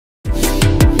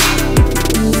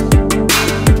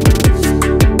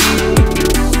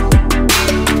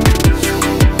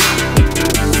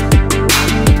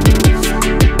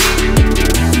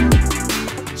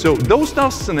So those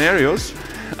task scenarios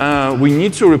we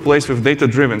need to replace with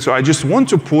data-driven. So I just want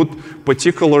to put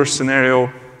particular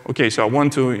scenario. OK, so I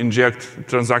want to inject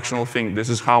transactional thing. This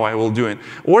is how I will do it.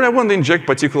 Or I want to inject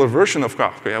particular version of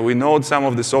Kafka. Yeah, we know some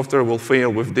of the software will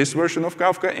fail with this version of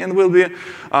Kafka and will be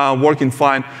working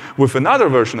fine with another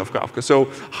version of Kafka. So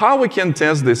how we can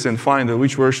test this and find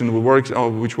which version will work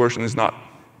or which version is not?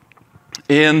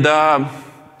 And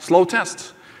slow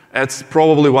tests. That's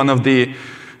probably one of the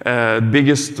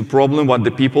biggest problem, what the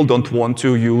people don't want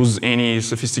to use any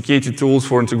sophisticated tools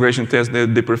for integration tests.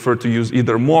 They prefer to use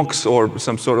either mocks or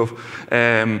some sort of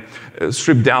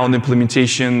stripped down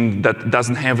implementation that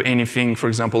doesn't have anything. For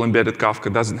example, embedded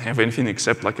Kafka doesn't have anything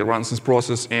except like a runs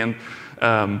process. And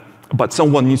but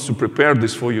someone needs to prepare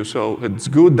this for you. So it's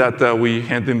good that we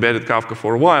had embedded Kafka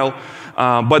for a while.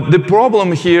 But the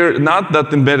problem here, not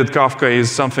that embedded Kafka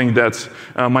is something that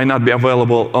might not be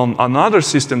available on another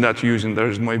system that you're using.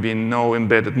 There's maybe no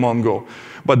embedded Mongo.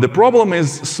 But the problem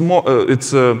is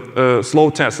it's a slow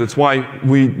test. That's why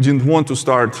we didn't want to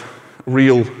start a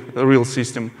real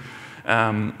system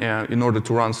in order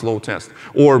to run slow tests.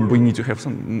 Or we need to have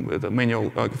some manual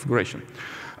configuration.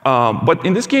 But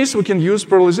in this case, we can use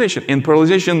parallelization. And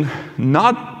parallelization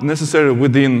not necessarily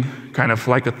within kind of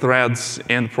like a threads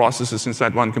and processes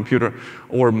inside one computer.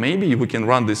 Or maybe we can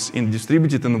run this in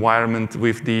distributed environment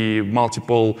with the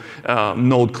multiple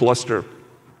node cluster.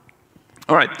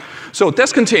 All right, so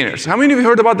test containers. How many of you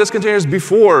heard about test containers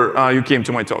before you came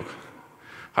to my talk?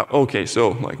 OK,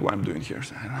 so like what I'm doing here.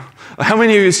 How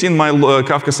many of you seen my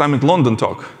Kafka Summit London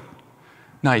talk?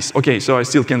 Nice. OK, so I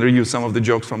still can reuse some of the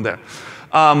jokes from there.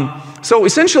 So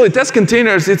essentially, test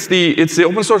containers, it's the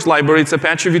open source library. It's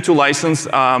Apache v2 license.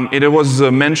 It was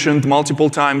mentioned multiple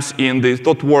times in the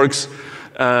ThoughtWorks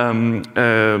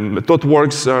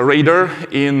radar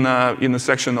in a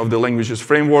section of the languages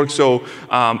framework. So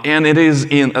and it is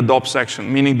in adopt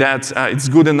section, meaning that it's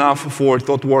good enough for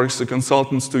ThoughtWorks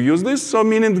consultants to use this. So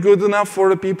meaning good enough for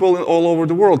the people all over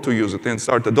the world to use it and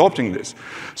start adopting this.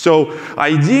 So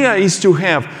idea is to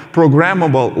have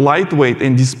programmable, lightweight,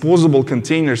 and disposable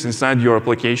containers inside your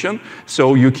application,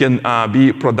 so you can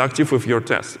be productive with your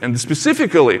tests. And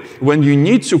specifically, when you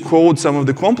need to code some of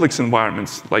the complex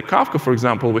environments, like Kafka, for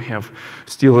example, we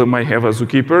might have a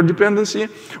Zookeeper dependency,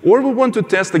 or we want to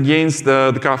test against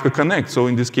the Kafka Connect. So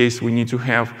in this case, we need to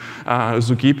have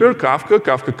Zookeeper,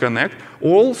 Kafka Connect.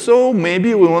 Also,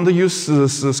 maybe we want to use the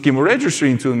schema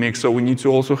registry into the mix, so we need to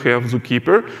also have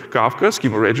Zookeeper, Kafka,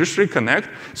 schema registry, Connect.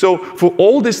 So for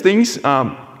all these things,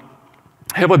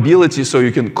 have ability so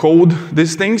you can code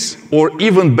these things, or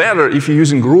even better, if you're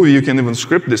using Groovy, you can even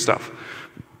script this stuff.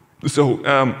 So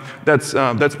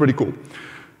that's pretty cool.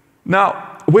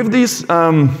 Now, with this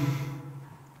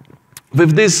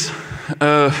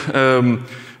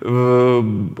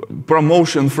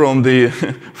promotion from the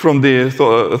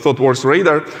ThoughtWorks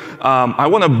radar, I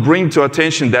want to bring to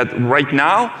attention that right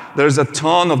now there's a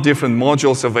ton of different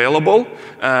modules available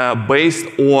based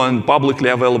on publicly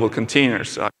available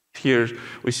containers. Here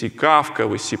we see Kafka,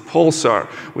 we see Pulsar,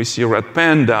 we see Red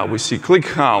Panda, we see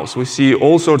ClickHouse, we see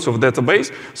all sorts of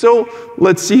database. So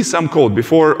let's see some code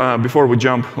before we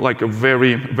jump like a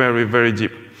very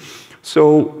deep.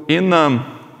 So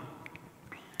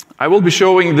I will be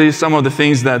showing some of the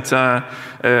things that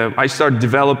I started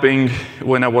developing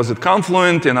when I was at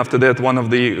Confluent, and after that, one of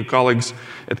the colleagues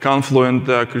at Confluent,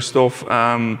 Christoph,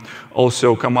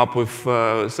 also come up with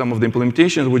some of the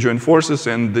implementations. We joined forces,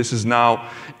 and this is now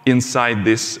inside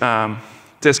this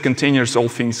test containers, all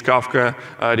things Kafka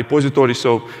repository.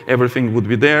 So everything would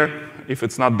be there. If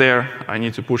it's not there, I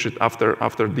need to push it after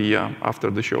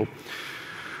the show.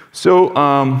 So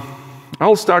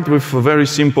I'll start with a very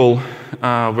simple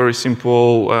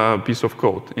piece of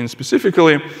code. And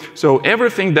specifically, so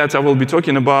everything that I will be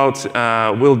talking about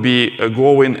will be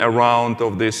going around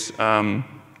of this,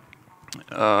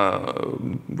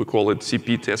 we call it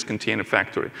CP test container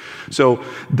factory. So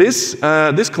this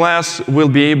class will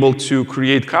be able to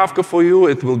create Kafka for you.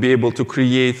 It will be able to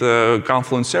create a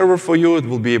Confluent server for you. It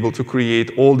will be able to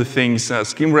create all the things,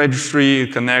 scheme registry,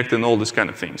 connect, and all this kind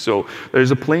of thing. So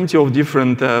there's plenty of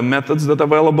different methods that are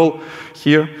available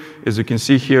here. As you can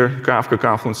see here, Kafka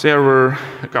Confluent Server,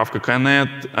 Kafka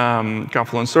Connect,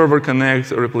 Confluent Server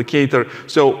Connect, Replicator.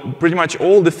 So pretty much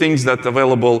all the things that are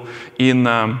available in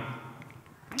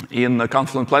the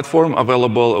Confluent platform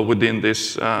available within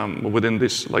this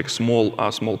like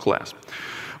small class.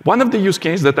 One of the use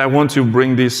cases that I want to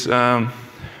bring this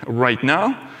right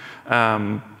now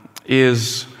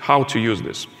is how to use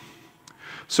this.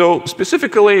 So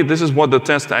specifically, this is what the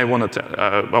test I want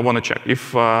to check.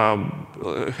 If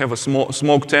have a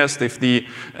smoke test, if the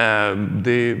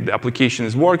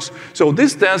application works. So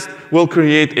this test will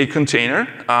create a container,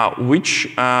 which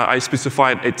I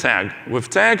specified a tag. With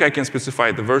tag, I can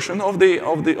specify the version of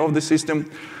the system.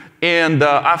 And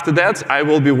after that, I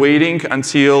will be waiting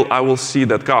until I will see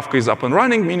that Kafka is up and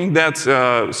running, meaning that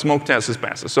smoke test is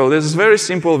passed. So this is very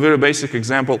simple, very basic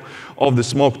example of the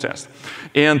smoke test.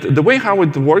 And the way how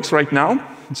it works right now,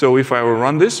 so if I will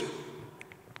run this,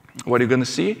 what you're going to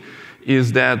see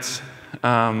is that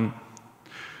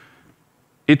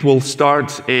it will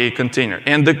start a container.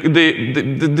 And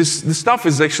this stuff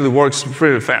actually works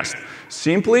pretty fast,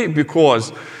 simply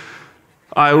because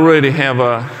I already have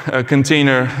a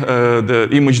container, the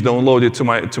image downloaded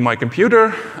to my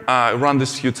computer. I run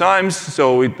this a few times,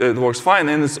 so it works fine.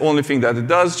 And it's the only thing that it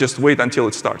does, just wait until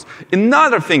it starts.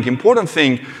 Another thing, important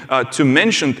thing to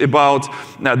mention about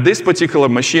this particular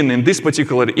machine and this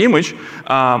particular image,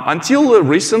 until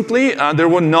recently, there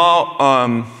were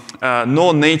no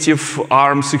native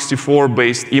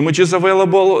ARM64-based images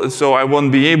available, so I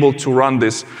won't be able to run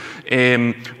this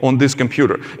on this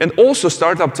computer. And also,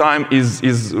 startup time is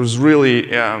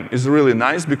really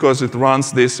nice because it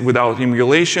runs this without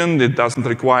emulation. It doesn't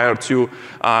require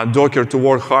Docker to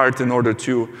work hard in order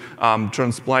to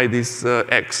transplant this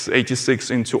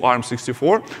x86 into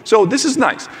ARM64. So this is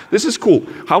nice. This is cool.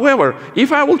 However,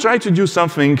 if I will try to do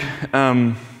something,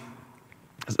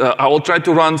 I will try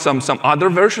to run some other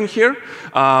version here.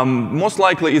 Most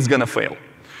likely, it's going to fail,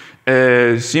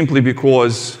 simply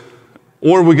because.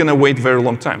 Or we're going to wait a very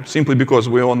long time, simply because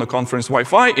we're on the conference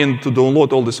Wi-Fi, and to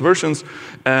download all these versions,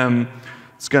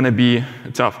 it's going to be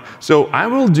tough. So I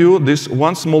will do this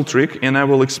one small trick, and I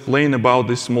will explain about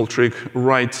this small trick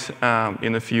right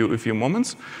in a few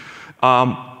moments.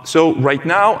 So right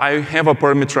now, I have a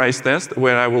parameterized test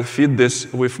where I will feed this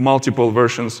with multiple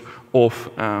versions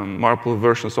of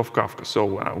Kafka.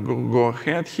 So I'll go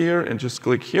ahead here and just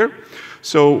click here.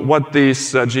 So what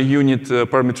this JUnit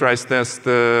parameterized test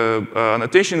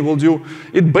annotation will do,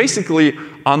 it basically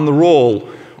unroll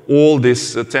all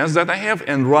these tests that I have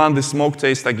and run the smoke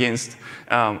test against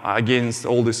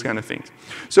all these kind of things.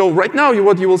 So right now,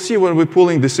 what you will see when we're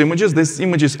pulling this image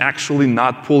is actually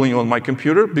not pulling on my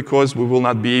computer because we will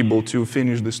not be able to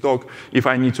finish the stock if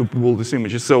I need to pull these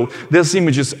images. So these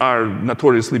images are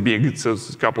notoriously big. It's a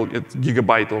couple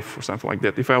gigabyte or something like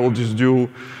that. If I will just do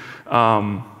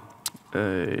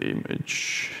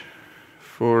image,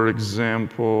 for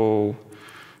example,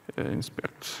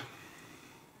 inspect.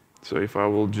 So if I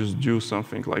will just do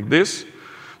something like this,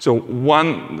 so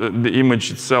the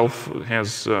image itself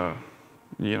has 800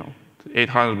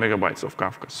 megabytes of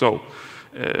Kafka. So,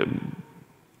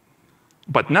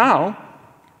 but now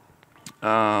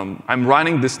I'm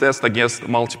running this test against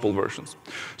multiple versions.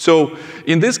 So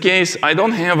in this case, I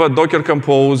don't have a Docker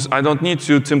Compose. I don't need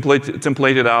to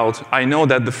template it out. I know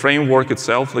that the framework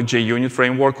itself, like JUnit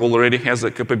framework, already has the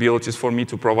capabilities for me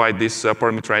to provide this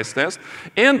parameterized test.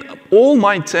 And all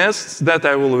my tests that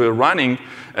I will be running,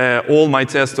 all my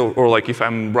tests, or like if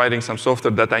I'm writing some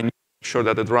software that I need to make sure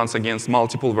that it runs against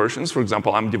multiple versions. For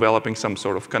example, I'm developing some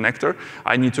sort of connector.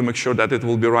 I need to make sure that it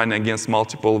will be running against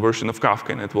multiple versions of Kafka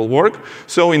and it will work.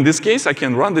 So in this case, I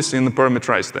can run this in the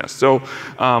parameterized test. So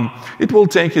it will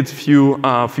take it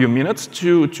a few minutes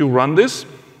to run this.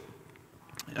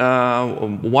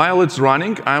 While it's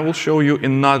running, I will show you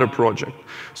another project.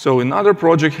 So another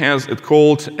project it's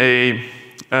called a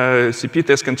CP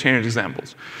test container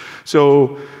examples.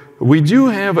 So we do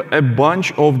have a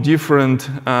bunch of different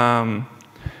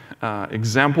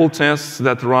example tests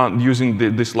that run using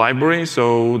this library.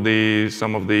 So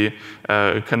some of the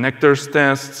connectors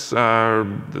tests are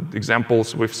the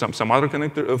examples with some other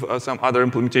connector of some other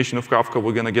implementation of Kafka.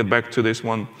 We're going to get back to this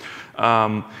one.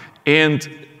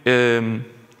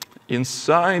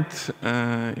 Inside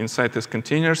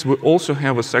Testcontainers, we also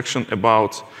have a section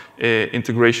about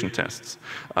integration tests.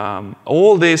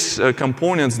 All these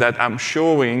components that I'm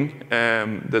showing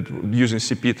that using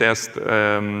CP test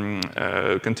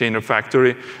container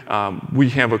factory, we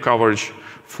have a coverage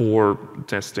for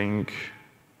testing,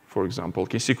 for example,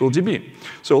 kSQL DB.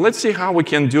 So let's see how we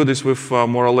can do this with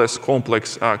more or less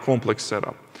complex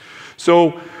setup.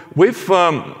 So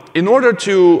in order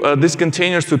to these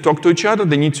containers to talk to each other,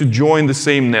 they need to join the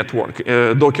same network,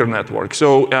 Docker network.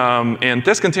 So and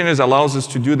Testcontainers allows us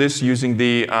to do this using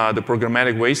the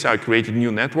programmatic way. So I created a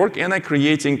new network, and I'm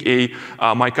creating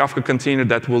my Kafka container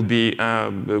that will be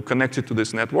connected to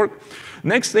this network.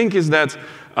 Next thing is that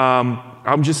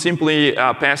I'm just simply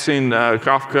passing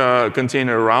Kafka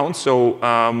container around. So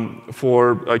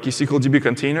for a kSQL DB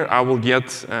container, I will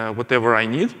get whatever I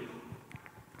need.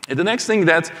 And the next thing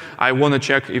that I want to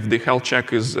check if the health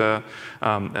check is the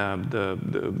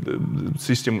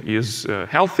system is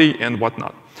healthy and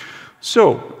whatnot.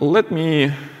 So let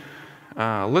me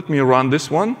run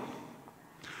this one.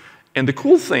 And the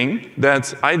cool thing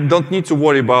that I don't need to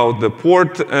worry about the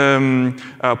port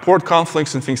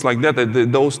conflicts and things like that.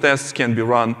 Those tests can be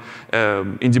run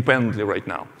independently right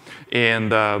now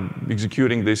and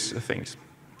executing these things.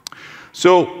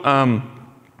 So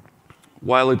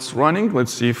while it's running,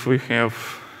 let's see if we have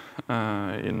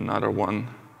another one.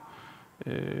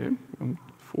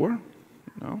 4?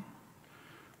 No.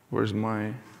 Where's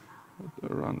my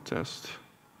run test?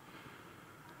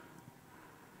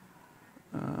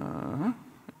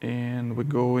 And we're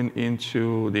going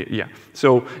into the, yeah.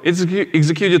 So it's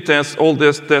executed tests, all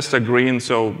these tests are green,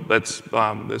 so that's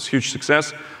huge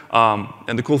success.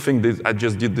 And the cool thing is I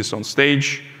just did this on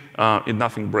stage, and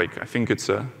nothing break. I think it's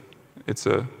a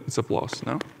plus,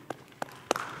 no?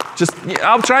 Just,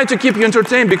 I'll try to keep you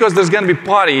entertained because there's going to be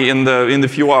party in the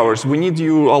few hours. We need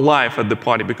you alive at the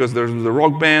party because there's the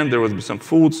rock band, there will be some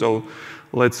food, so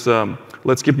let's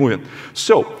keep moving.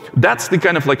 So that's the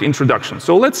kind of like introduction.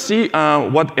 So let's see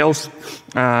what else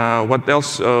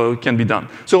can be done.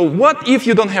 So what if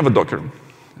you don't have a Docker?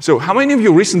 So how many of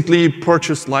you recently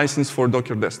purchased license for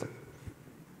Docker Desktop?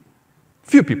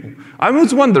 Few people. I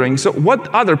was wondering, so what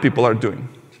other people are doing?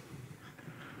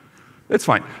 That's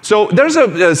fine. So there's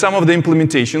some of the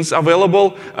implementations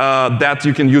available that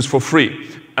you can use for free.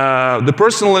 My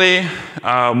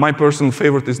personal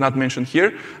favorite is not mentioned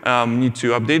here. Need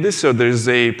to update this. So there's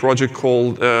a project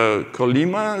called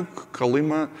Kolima.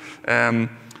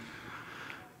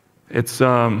 It's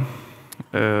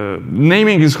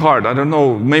naming is hard. I don't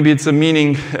know. Maybe it's a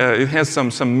meaning. It has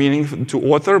some meaning to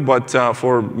author. But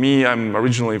for me, I'm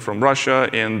originally from Russia,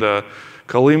 and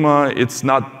Kolima, it's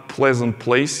not pleasant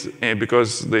place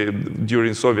because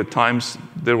during Soviet times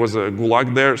there was a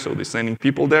gulag there, so they're sending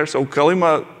people there. So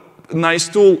Kolima, nice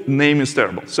tool, name is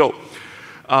terrible. So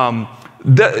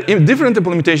different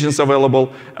implementations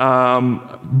available,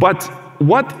 but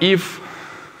what if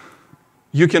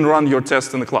you can run your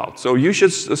test in the cloud? So you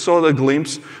should saw a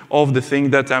glimpse of the thing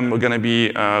that I'm going to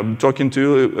be talking to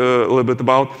you a little bit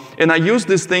about. And I use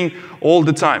this thing all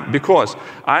the time because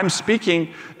I'm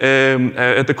speaking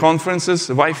at the conferences.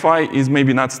 Wi-Fi is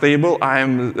maybe not stable.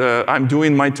 I'm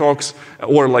doing my talks,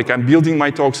 or like I'm building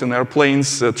my talks in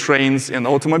airplanes, trains, and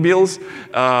automobiles.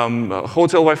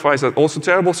 Hotel Wi-Fi is also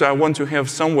terrible, so I want to have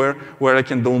somewhere where I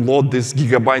can download these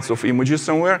gigabytes of images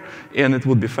somewhere, and it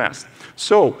would be fast.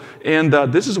 So, and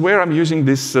this is where I'm using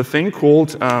this thing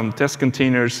called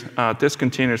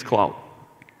Testcontainers Cloud.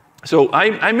 So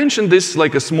I mentioned this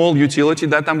like a small utility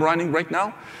that I'm running right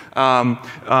now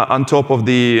on top of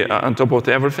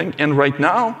everything. And right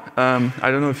now,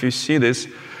 I don't know if you see this,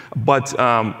 but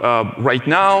right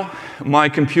now my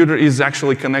computer is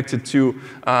actually connected to.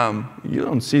 You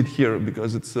don't see it here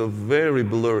because it's very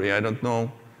blurry. I don't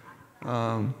know.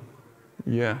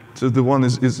 Yeah, so the one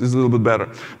is a little bit better.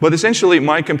 But essentially,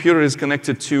 my computer is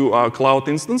connected to a cloud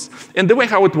instance. And the way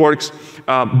how it works,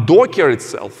 Docker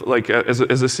itself, like as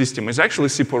a system, is actually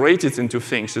separated into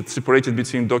things. It's separated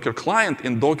between Docker client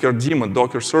and Docker daemon,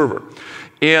 Docker server.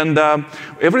 And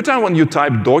every time when you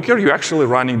type Docker, you're actually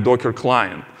running Docker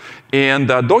client. And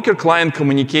Docker client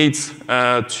communicates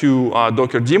to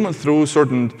Docker daemon through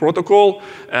certain protocol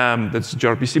that's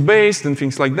gRPC based and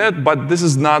things like that. But this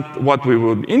is not what we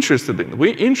were interested in.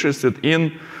 We're interested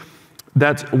in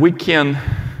that we can,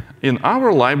 in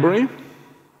our library,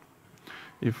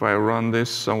 if I run this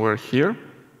somewhere here,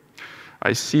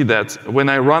 I see that when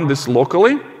I run this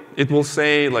locally, it will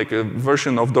say like a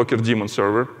version of Docker daemon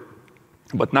server.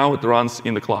 But now it runs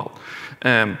in the cloud.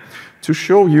 To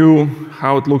show you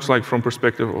how it looks like from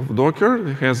perspective of Docker,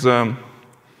 it has a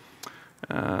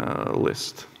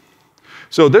list.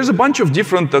 So there's a bunch of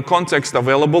different context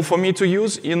available for me to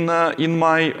use in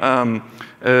my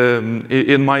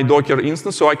Docker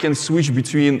instance. So I can switch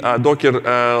between Docker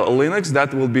Linux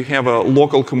that will have a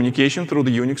local communication through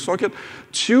the Unix socket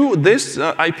to this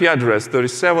IP address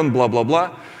 37 blah blah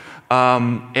blah.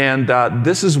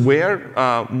 This is where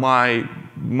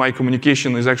my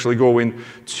communication is actually going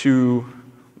to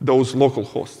those local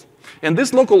hosts. And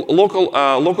this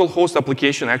local host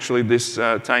application, actually this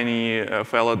tiny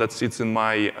fellow that sits in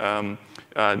my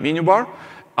menu bar,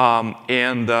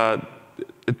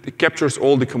 it captures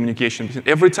all the communication.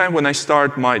 Every time when I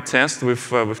start my test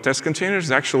with test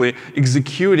containers, actually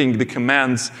executing the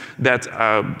commands that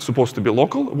are supposed to be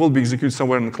local will be executed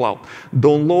somewhere in the cloud.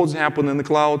 Downloads happen in the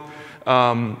cloud.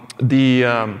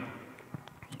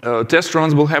 Test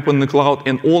runs will happen in the cloud,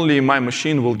 and only my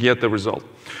machine will get the result.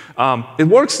 It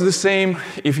works the same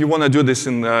if you want to do this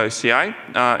in CI,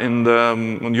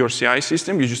 on your CI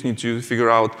system. You just need to figure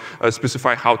out,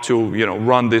 specify how to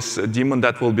run this daemon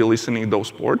that will be listening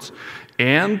those ports.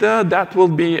 And you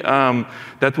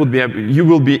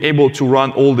will be able to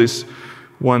run all this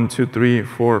 1, 2, 3,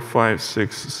 4, 5,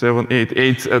 6, 7,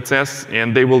 8 tests,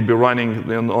 and they will be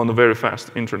running on a very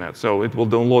fast internet. So it will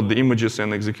download the images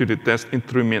and execute the test in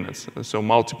 3 minutes. So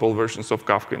multiple versions of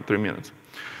Kafka in 3 minutes.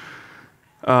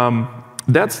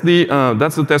 That's the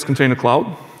test container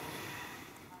cloud.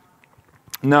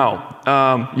 Now,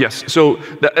 yes, so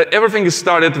everything is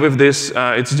started with this.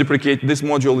 It's deprecated. This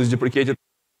module is deprecated.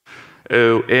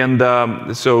 So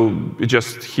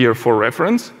just here for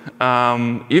reference.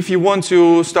 If you want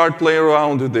to start playing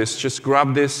around with this, just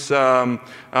grab this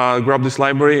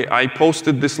library. I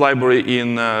posted this library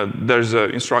in. There's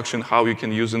an instruction how you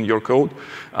can use in your code.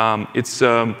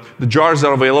 The jars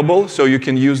are available, so you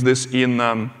can use this in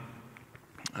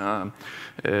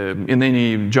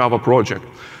any Java project.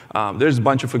 There's a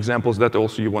bunch of examples that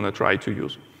also you want to try to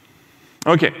use.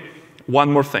 Okay,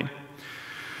 one more thing.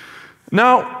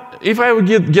 Now, if I would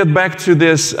get back to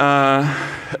this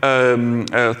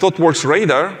ThoughtWorks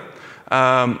radar,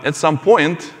 at some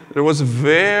point, there was a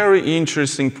very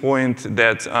interesting point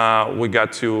that we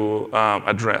got to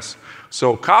address.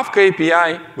 So Kafka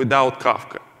API without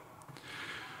Kafka.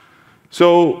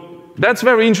 So that's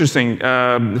very interesting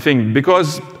thing,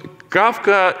 because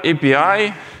Kafka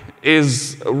API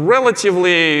is a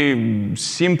relatively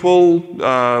simple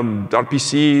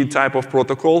RPC type of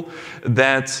protocol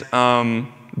that,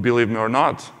 believe me or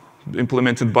not,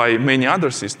 implemented by many other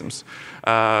systems.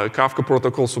 Kafka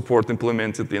protocol support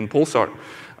implemented in Pulsar.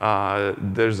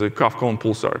 There's a Kafka on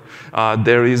Pulsar.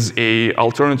 There is an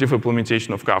alternative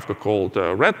implementation of Kafka called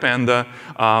Red Panda.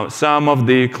 Some of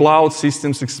the cloud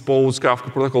systems expose Kafka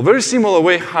protocol. Very similar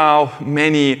way how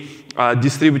many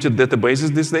distributed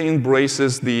databases these days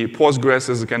embraces the Postgres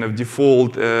as a kind of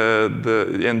default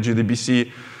and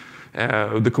JDBC,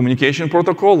 the communication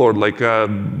protocol, or like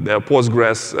the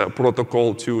Postgres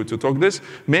protocol to talk this.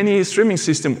 Many streaming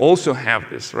systems also have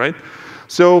this, right?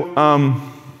 So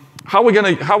how we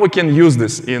can use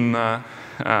this in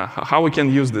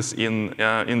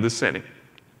this setting?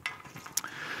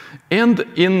 And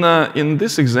in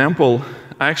this example,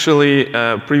 actually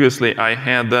previously I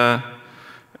had.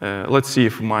 Let's see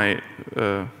if my,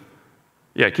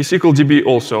 kSQL DB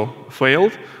also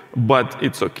failed, but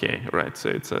it's okay, right? So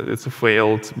it's a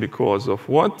failed because of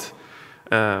what?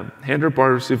 Header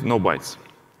part received no bytes.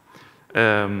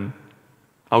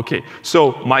 Okay,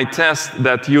 so my test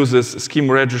that uses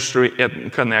scheme registry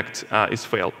and connect is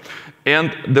failed.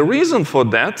 And the reason for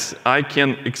that, I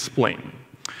can explain.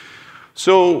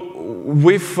 So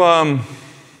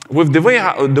with the way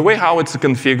how it's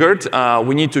configured,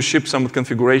 we need to ship some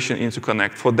configuration into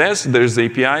Connect. For this, there's the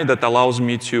API that allows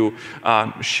me to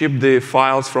ship the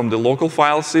files from the local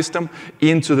file system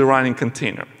into the running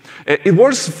container. It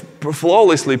works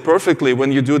flawlessly, perfectly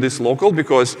when you do this local,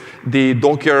 because the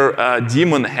Docker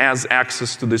daemon has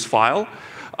access to this file.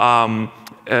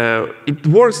 It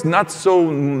works not so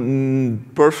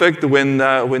perfect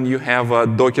when you have a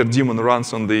Docker daemon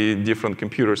runs on the different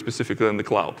computers, specifically in the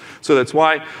cloud. So that's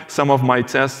why some of my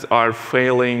tests are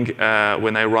failing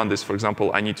when I run this. For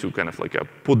example, I need to kind of like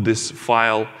put this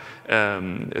file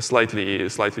a slightly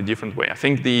different way. I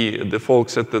think the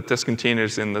folks at the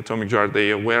Testcontainers in Atomic Jar,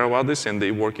 they are aware about this, and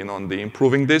they're working on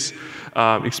improving this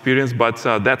experience. But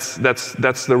that's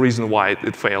the reason why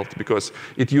it failed, because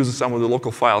it uses some of the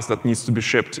local files that needs to be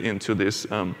shipped into this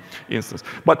instance.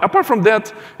 But apart from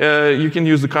that, you can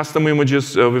use the custom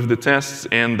images with the tests,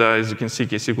 and as you can see,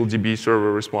 kSQL DB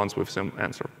server responds with some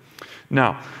answer.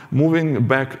 Now, moving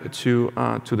back to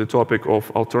the topic of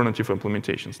alternative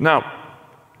implementations. Now,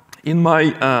 in my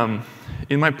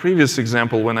previous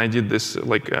example, when I did this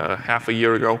like half a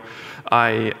year ago,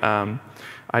 I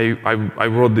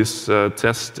wrote this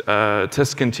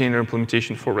test container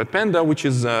implementation for Red Panda, which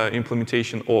is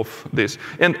implementation of this.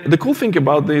 And the cool thing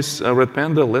about this Red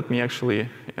Panda, let me actually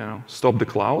stop the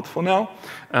cloud for now.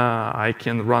 I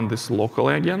can run this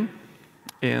locally again,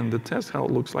 and the test how it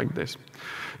looks like this.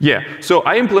 Yeah, so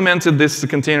I implemented this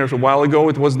container a while ago.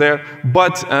 It was there,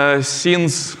 but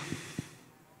since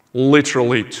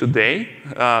literally today.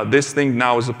 This thing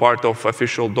now is a part of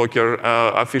official Docker,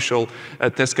 official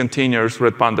Testcontainers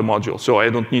Red Panda module. So I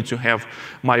don't need to have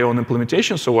my own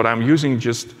implementation. So what I'm using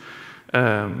just,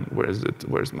 where is it?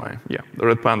 Where's my, yeah, the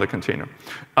Red Panda container.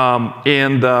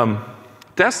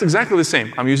 Test exactly the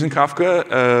same. I'm using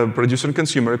Kafka producer and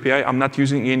consumer API. I'm not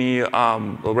using any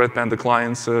Red Panda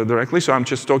clients directly. So I'm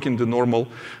just talking the normal,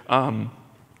 normal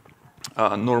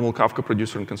Kafka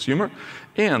producer and consumer.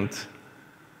 And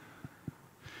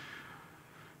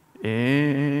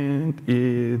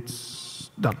it's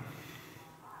done.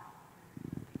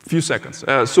 Few seconds.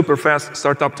 Super fast.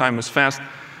 Startup time is fast.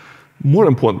 More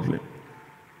importantly,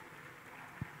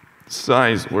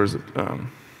 size, where is it?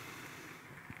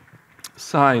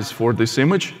 Size for this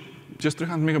image, just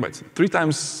 300 megabytes, 3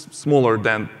 times smaller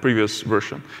than previous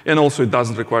version. And also it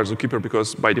doesn't require Zookeeper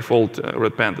because by default,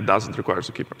 Red Panda doesn't require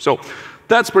Zookeeper. So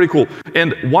that's pretty cool.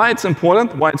 And why it's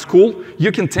important, why it's cool,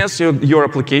 you can test your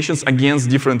applications against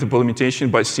different implementation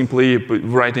by simply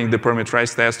writing the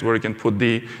parameterized test where you can put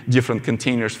the different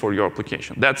containers for your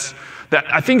application.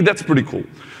 I think that's pretty cool.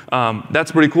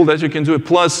 That's pretty cool that you can do it.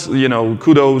 Plus, you know,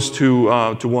 kudos to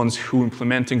ones who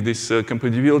implementing these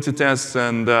compatibility tests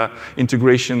and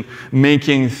integration,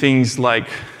 making things like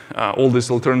all these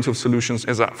alternative solutions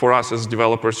for us as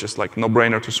developers just like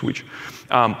no-brainer to switch.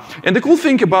 And the cool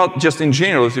thing about just in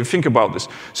general, if you think about this,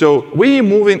 so we're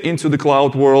moving into the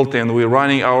cloud world and we're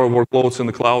running our workloads in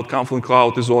the cloud. Confluent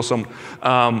Cloud is awesome,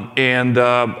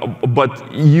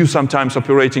 but you sometimes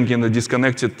operating in a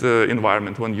disconnected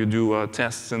environment when you do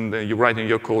tests and you're writing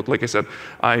your code. Like I said,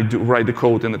 I do write the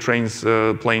code in the trains,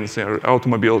 planes,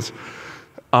 automobiles.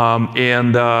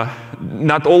 And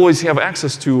not always have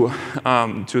access to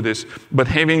this. But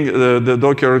having the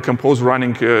Docker Compose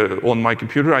running on my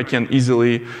computer, I can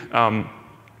easily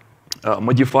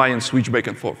modify and switch back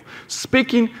and forth.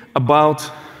 Speaking about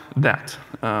that,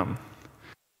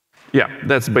 yeah,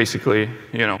 that's basically,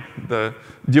 you know, the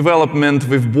development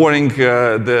with boring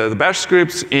the bash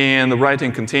scripts and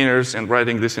writing containers and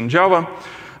writing this in Java.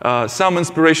 Some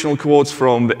inspirational quotes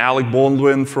from the Alec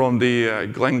Baldwin, from the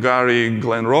Glengarry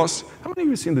Glen Ross. How many of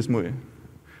you have seen this movie?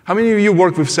 How many of you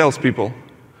work with salespeople?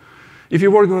 If you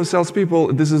work with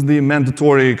salespeople, this is the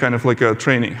mandatory kind of like a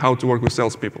training, how to work with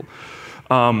salespeople.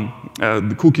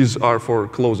 The cookies are for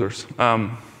closers.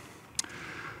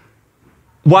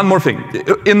 One more thing,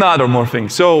 another more thing.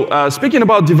 So speaking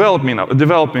about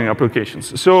developing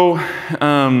applications. So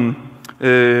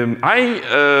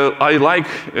I like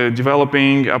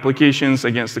developing applications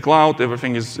against the cloud.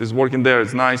 Everything is working there.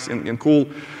 It's nice and cool.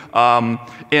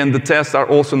 And the tests are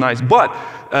also nice. But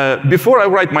before I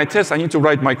write my test, I need to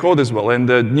write my code as well. And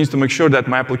needs to make sure that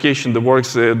my application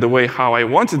works the way how I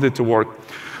wanted it to work.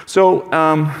 So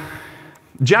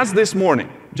just this morning,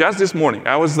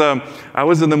 I was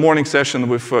in the morning session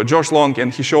with Josh Long,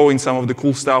 and he's showing some of the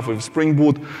cool stuff with Spring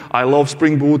Boot. I love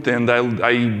Spring Boot, and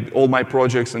all my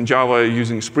projects in Java are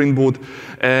using Spring Boot.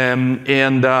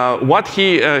 What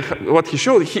he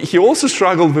showed, he also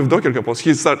struggled with Docker Compose.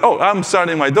 He said, "Oh, I'm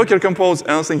starting my Docker Compose,"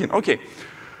 and I was thinking, okay.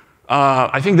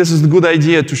 I think this is a good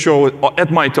idea to show it at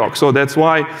my talk, so that's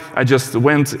why I just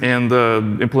went and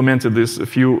implemented this a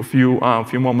few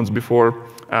moments before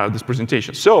this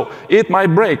presentation. So it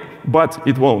might break, but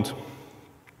it won't.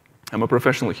 I'm a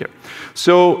professional here.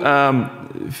 So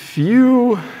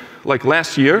like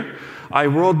last year, I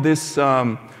wrote this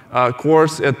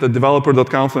course at the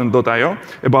developer.confluent.io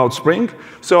about Spring.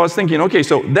 So I was thinking, okay,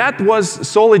 so that was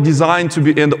solely designed to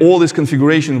be, and all these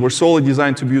configurations were solely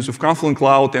designed to be used with Confluent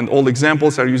Cloud, and all the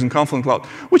examples are using Confluent Cloud,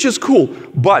 which is cool.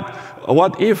 But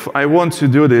what if I want to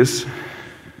do this,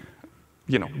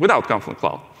 you know, without Confluent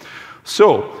Cloud?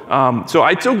 So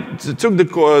I took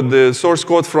the source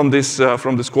code from this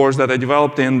course that I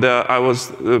developed, and I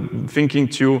was thinking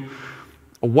to,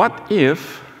 what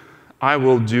if I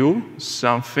will do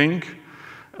something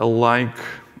like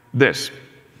this?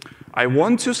 I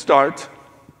want to start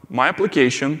my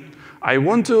application. I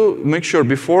want to make sure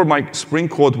before my Spring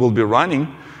code will be running,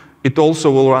 it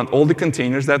also will run all the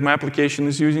containers that my application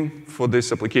is using. For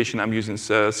this application, I'm using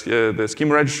the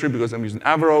schema registry because I'm using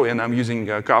Avro and I'm using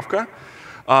Kafka.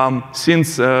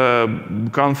 Since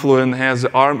Confluent has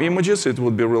ARM images, it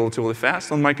would be relatively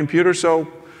fast on my computer.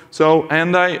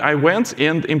 And I went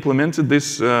and implemented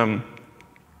this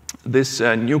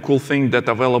new cool thing that's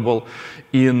available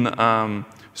in.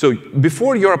 So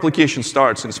before your application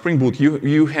starts in Spring Boot,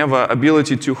 you have an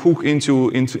ability to hook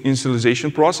into initialization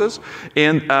process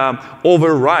and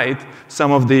override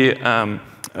some of the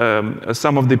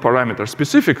some of the parameters.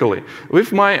 Specifically,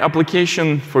 with my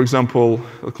application, for example,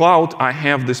 Cloud, I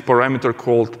have this parameter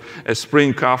called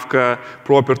Spring Kafka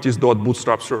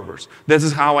properties.bootstrap servers. This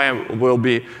is how I will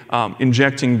be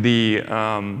injecting the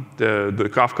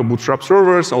Kafka bootstrap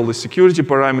servers, all the security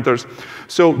parameters.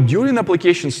 So during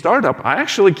application startup, I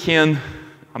actually can.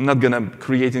 I'm not going to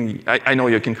create any, I know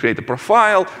you can create a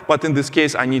profile, but in this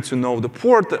case, I need to know the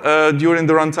port during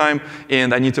the runtime,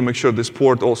 and I need to make sure this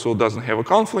port also doesn't have a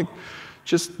conflict.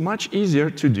 Just much easier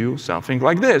to do something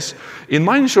like this. In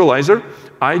my initializer,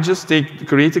 I just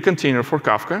create a container for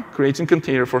Kafka, creating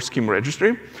container for scheme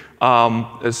registry,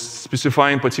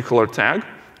 specifying particular tag,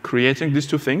 creating these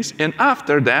two things, and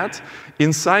after that,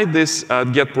 inside this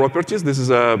get properties, this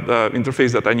is an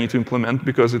interface that I need to implement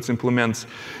because it implements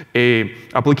a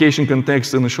application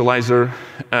context initializer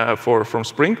from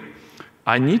Spring.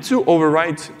 I need to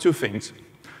override two things.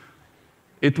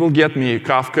 It will get me a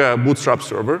Kafka bootstrap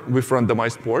server with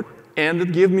randomized port, and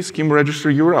it gives me scheme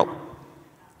registry URL.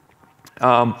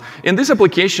 And this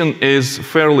application is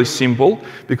fairly simple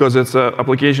because it's an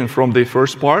application from the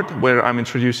first part where I'm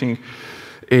introducing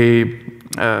a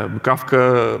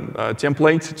Kafka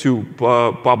template to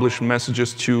publish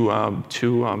messages to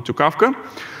Kafka.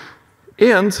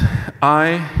 And I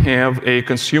have a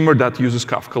consumer that uses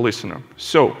Kafka Listener.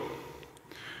 So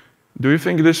do you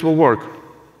think this will work?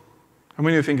 How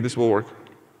many of you think this will work?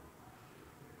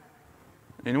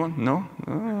 Anyone?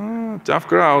 No? Tough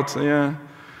crowd, yeah.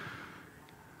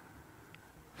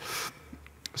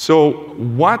 So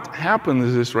what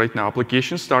happens is right now,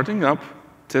 application starting up,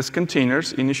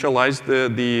 Testcontainers initialize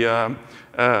the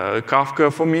Kafka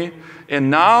for me, and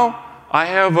now I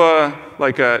have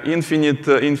like an infinite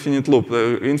loop.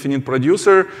 The infinite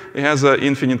producer, it has an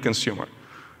infinite consumer.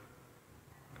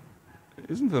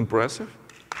 Isn't it impressive?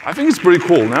 I think it's pretty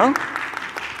cool, no?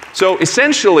 So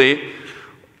essentially,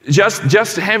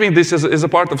 just having this as a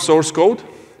part of source code,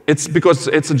 it's because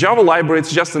it's a Java library,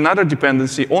 it's just another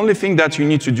dependency. Only thing that you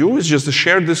need to do is just to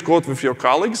share this code with your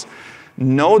colleagues.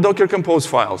 No Docker Compose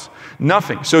files,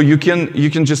 nothing. So you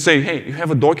can just say, hey, you have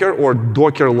a Docker or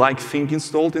Docker-like thing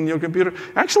installed in your computer.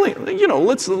 Actually, you know,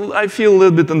 I feel a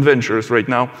little bit adventurous right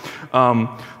now.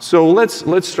 So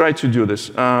let's try to do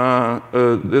this.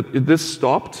 This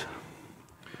stopped.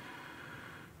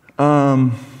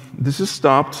 This is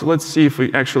stopped. Let's see if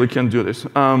we actually can do this.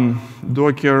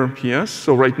 Docker PS.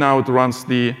 So right now it runs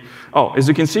the. Oh, as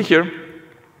you can see here,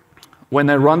 when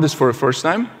I run this for the first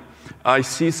time, I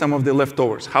see some of the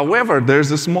leftovers. However,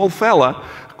 there's a small fella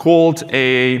called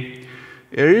a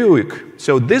Ruik.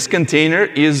 So this container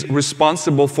is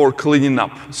responsible for cleaning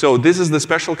up. So this is the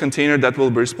special container that will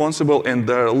be responsible and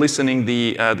listening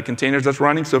the containers that's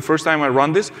running. So first time I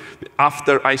run this,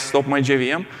 after I stop my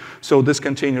JVM, so this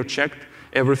container checked,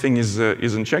 everything is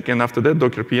in check, and after that,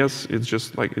 Docker PS, it's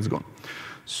just like it's gone.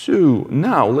 So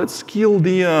now let's kill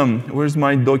the, where's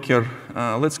my Docker?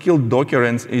 Let's kill Docker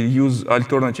and use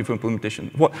alternative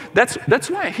implementation. Well, that's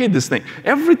why I hate this thing.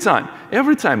 Every time.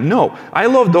 No, I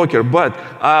love Docker, but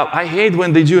I hate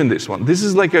when they do in this one. This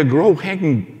is like a growth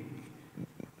hacking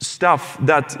stuff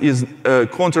that is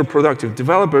counterproductive.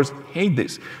 Developers hate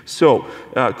this. So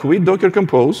quit Docker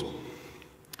Compose.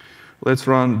 Let's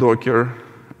run Docker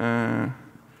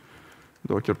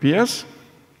PS.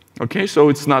 OK, so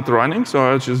it's not running, so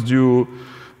I'll just do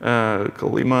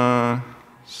Kalima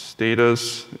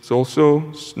status. It's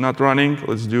also not running.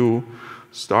 Let's do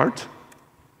start.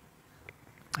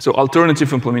 So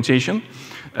alternative implementation.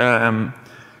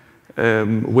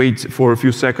 Wait for a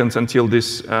few seconds until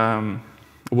this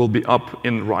will be up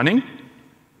and running.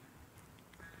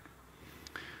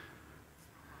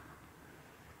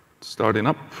 Starting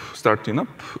up.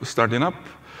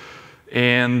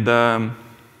 And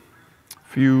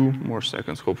few more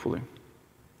seconds, hopefully.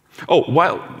 Oh,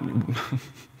 while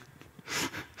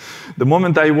the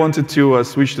moment I wanted to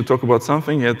switch to talk about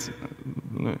something,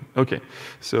 OK.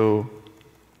 So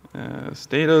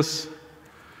status.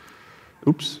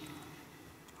 Oops,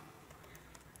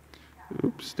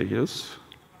 status.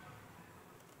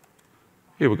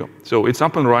 Here we go. So it's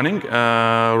up and running,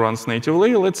 runs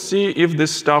natively. Let's see if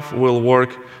this stuff will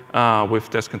work with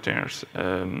Testcontainers.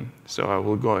 So I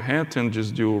will go ahead and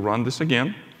just run this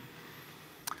again.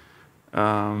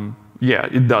 Yeah,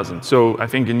 it doesn't. So I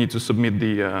think you need to submit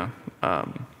the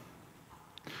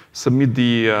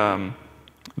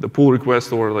pull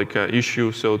request or like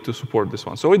issue so to support this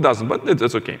one. So it doesn't, but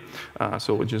it's OK.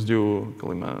 So we just do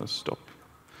Kalima stop.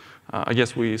 I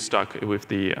guess we stuck with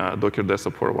the Docker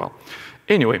desktop for a while.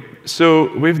 Anyway,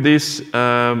 so with this,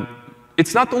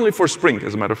 it's not only for Spring,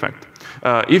 as a matter of fact.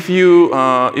 If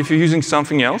you're using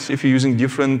something else, if you're using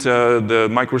different the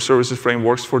microservices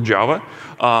frameworks for Java,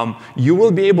 you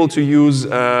will be able to use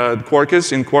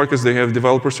Quarkus. In Quarkus, they have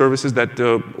developer services that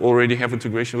already have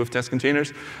integration with test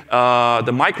containers.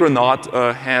 The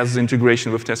Micronaut has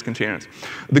integration with test containers.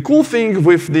 The cool thing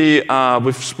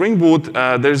with Spring Boot,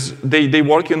 they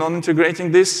working on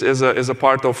integrating this as a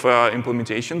part of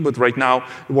implementation, but right now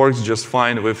it works just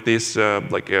fine with this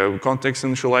context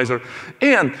initializer.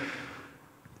 And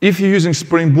if you're using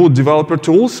Spring Boot developer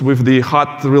tools with the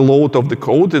hot reload of the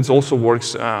code, it also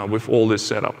works with all this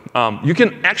setup. You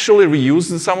can actually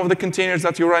reuse some of the containers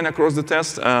that you run across the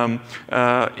test, and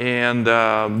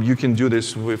you can do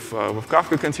this with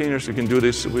Kafka containers. You can do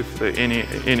this with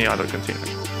any other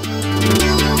container.